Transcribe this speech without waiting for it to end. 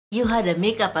You had a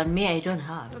makeup on me, I don't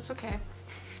have. That's okay.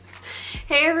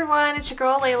 Hey everyone, it's your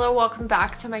girl Layla. Welcome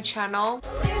back to my channel.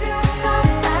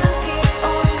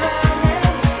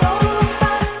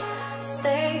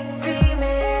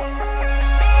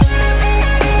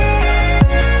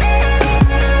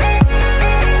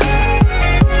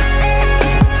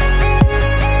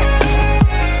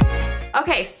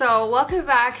 Okay, so welcome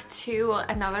back to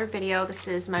another video. This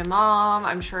is my mom.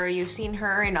 I'm sure you've seen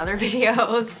her in other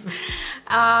videos.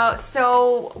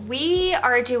 So we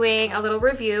are doing a little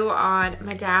review on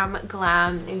Madam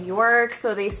Glam New York.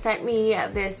 So they sent me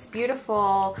this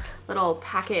beautiful little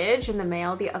package in the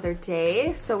mail the other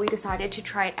day. So we decided to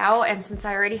try it out, and since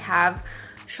I already have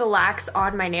shellacs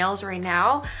on my nails right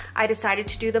now, I decided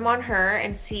to do them on her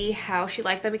and see how she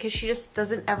liked them, because she just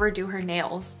doesn't ever do her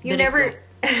nails. You never...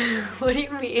 What do you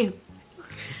mean?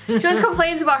 She just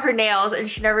complains about her nails and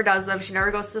she never does them. She never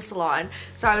goes to the salon.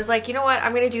 So I was like, you know what?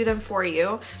 I'm gonna do them for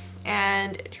you.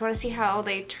 And do you want to see how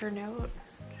they turn out?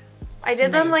 I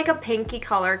did them like a pinky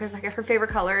color because like her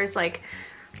favorite color is like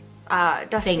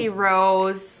dusty pink.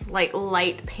 Rose, like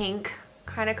light pink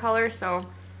kind of color. So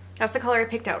that's the color I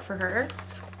picked out for her.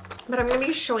 But I'm gonna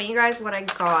be showing you guys what I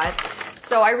got.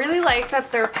 So I really like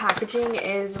that their packaging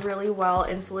is really well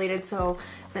insulated, so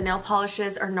the nail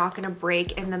polishes are not going to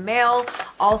break in the mail.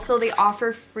 Also, they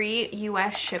offer free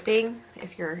US shipping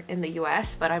if you're in the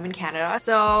US, but I'm in Canada.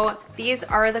 So these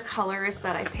are the colors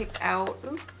that I picked out.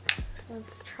 Ooh,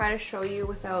 let's try to show you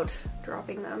without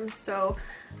dropping them. So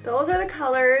those are the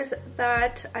colors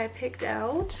that I picked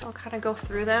out. I'll kind of go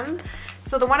through them.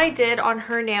 So the one I did on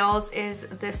her nails is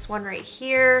this one right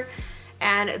here.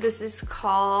 And this is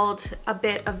called A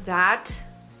Bit of That,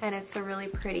 and it's a really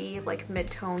pretty like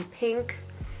mid-tone pink.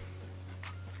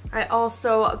 I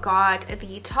also got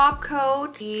the top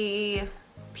coat, the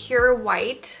pure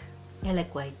white. I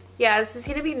like white. Yeah, this is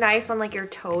gonna be nice on like your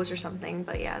toes or something,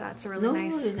 but yeah, that's a really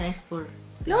nice. Really nice for...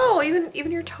 No,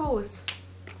 even your toes.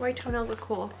 White toenails look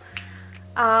cool.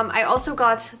 I also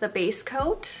got the base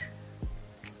coat,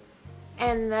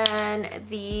 and then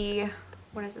the...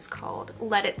 what is this called?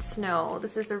 Let It Snow.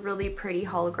 This is a really pretty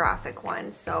holographic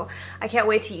one. So I can't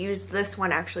wait to use this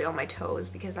one actually on my toes,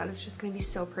 because that is just gonna be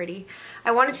so pretty.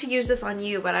 I wanted to use this on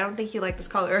you, but I don't think you like this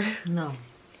color. No.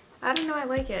 I don't know, I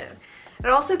like it. It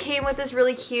also came with this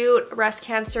really cute breast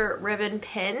cancer ribbon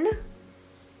pin.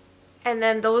 And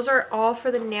then those are all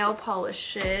for the nail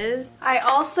polishes. I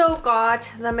also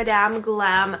got the Madam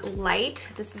Glam light.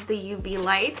 This is the UV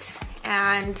light.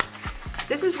 And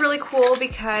this is really cool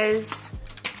because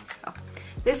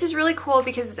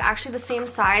it's actually the same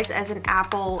size as an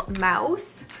Apple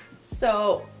mouse.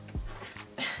 So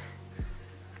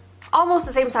almost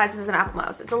the same size as an Apple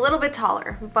mouse. It's a little bit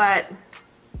taller, but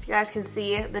if you guys can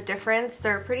see the difference,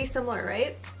 they're pretty similar,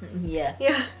 right? Yeah.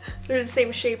 Yeah, they're the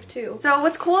same shape too. So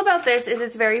what's cool about this is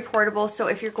it's very portable. So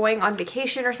if you're going on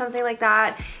vacation or something like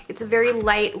that, it's a very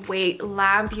lightweight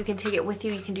lamp. You can take it with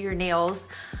you. You can do your nails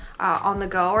on the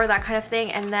go or that kind of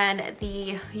thing. And then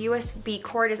the USB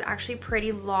cord is actually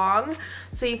pretty long,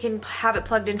 so you can have it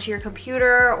plugged into your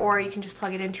computer, or you can just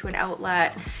plug it into an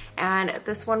outlet. And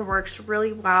this one works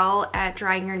really well at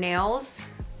drying your nails.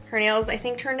 Her nails, I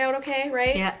think, turned out okay,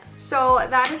 right? Yeah. So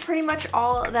that is pretty much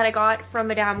all that I got from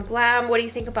Madam Glam. What do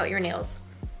you think about your nails?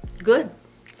 Good.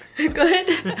 Good?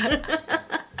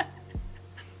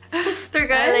 They're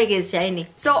good? I like it shiny.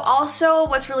 So also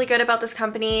what's really good about this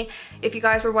company, if you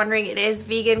guys were wondering, it is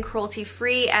vegan, cruelty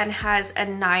free, and has a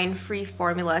 9-free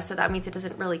formula. So that means it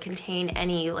doesn't really contain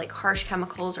any like harsh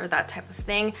chemicals or that type of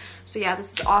thing. So yeah,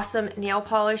 this is awesome nail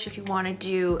polish if you want to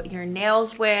do your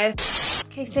nails with.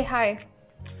 Okay, say hi.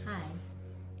 Hi.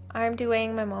 I'm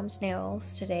doing my mom's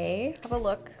nails today. Have a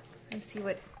look and see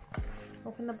what,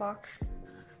 open the box.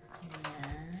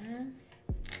 Yeah.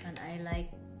 And I like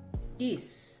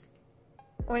this.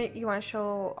 You want to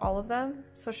show all of them?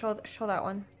 So show that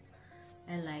one.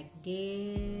 I like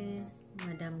this.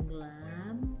 Madam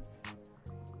Glam.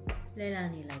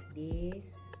 Leilani like this.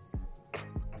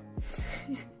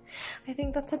 I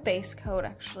think that's a base coat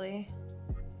actually.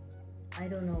 I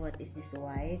don't know what is this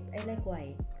white. I like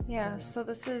white. Yeah, so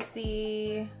this is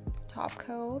the top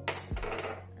coat.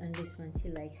 And this one, she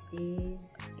likes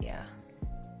this. Yeah.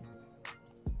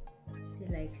 She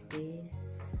likes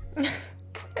this.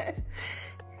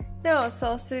 No,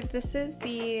 so this is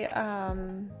the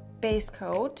base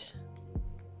coat.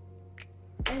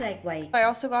 I like white. I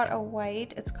also got a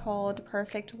white. It's called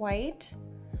Perfect White.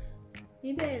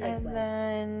 Maybe I like and white.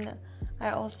 Then I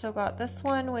also got this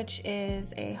one, which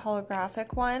is a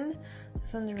holographic one.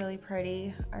 This one's really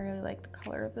pretty. I really like the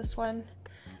color of this one.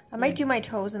 I might do my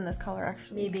toes in this color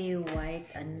actually. Maybe white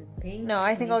and pink? No,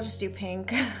 I think I'll just do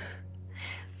pink.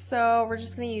 So we're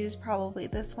just gonna use probably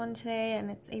this one today, and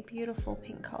it's a beautiful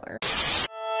pink color.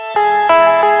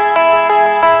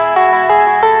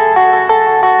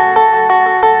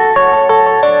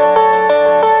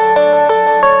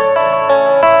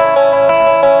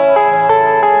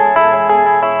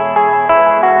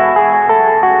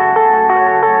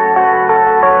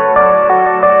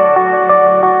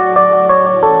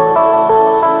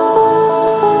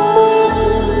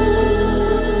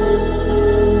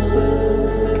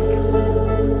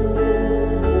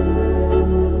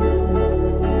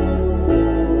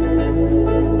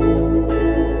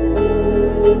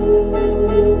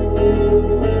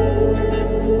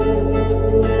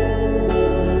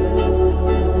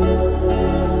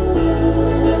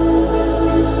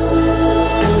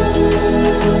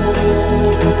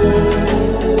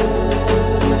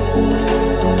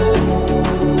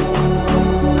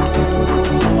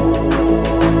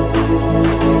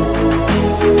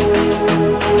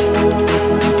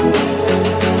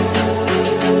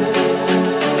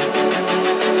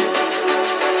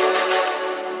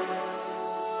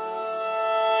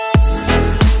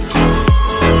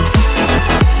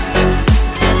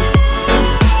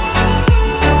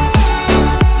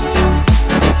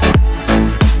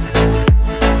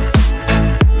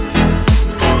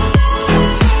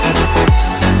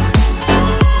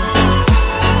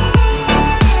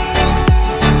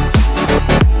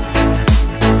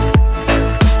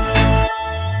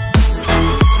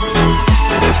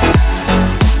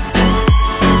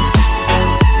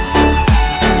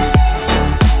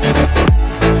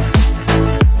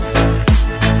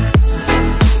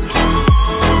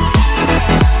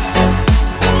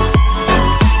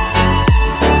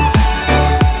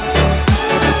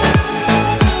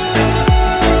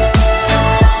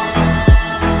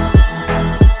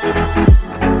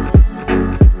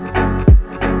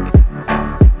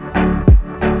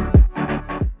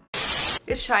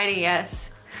 It's shiny, yes.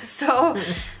 So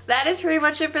that is pretty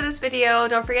much it for this video.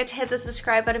 Don't forget to hit the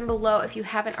subscribe button below if you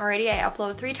haven't already. I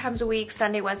upload 3 times a week,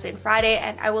 Sunday, Wednesday, and Friday,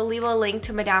 and I will leave a link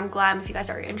to Madam Glam if you guys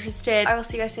are interested. I will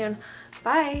see you guys soon.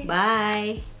 Bye.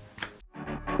 Bye.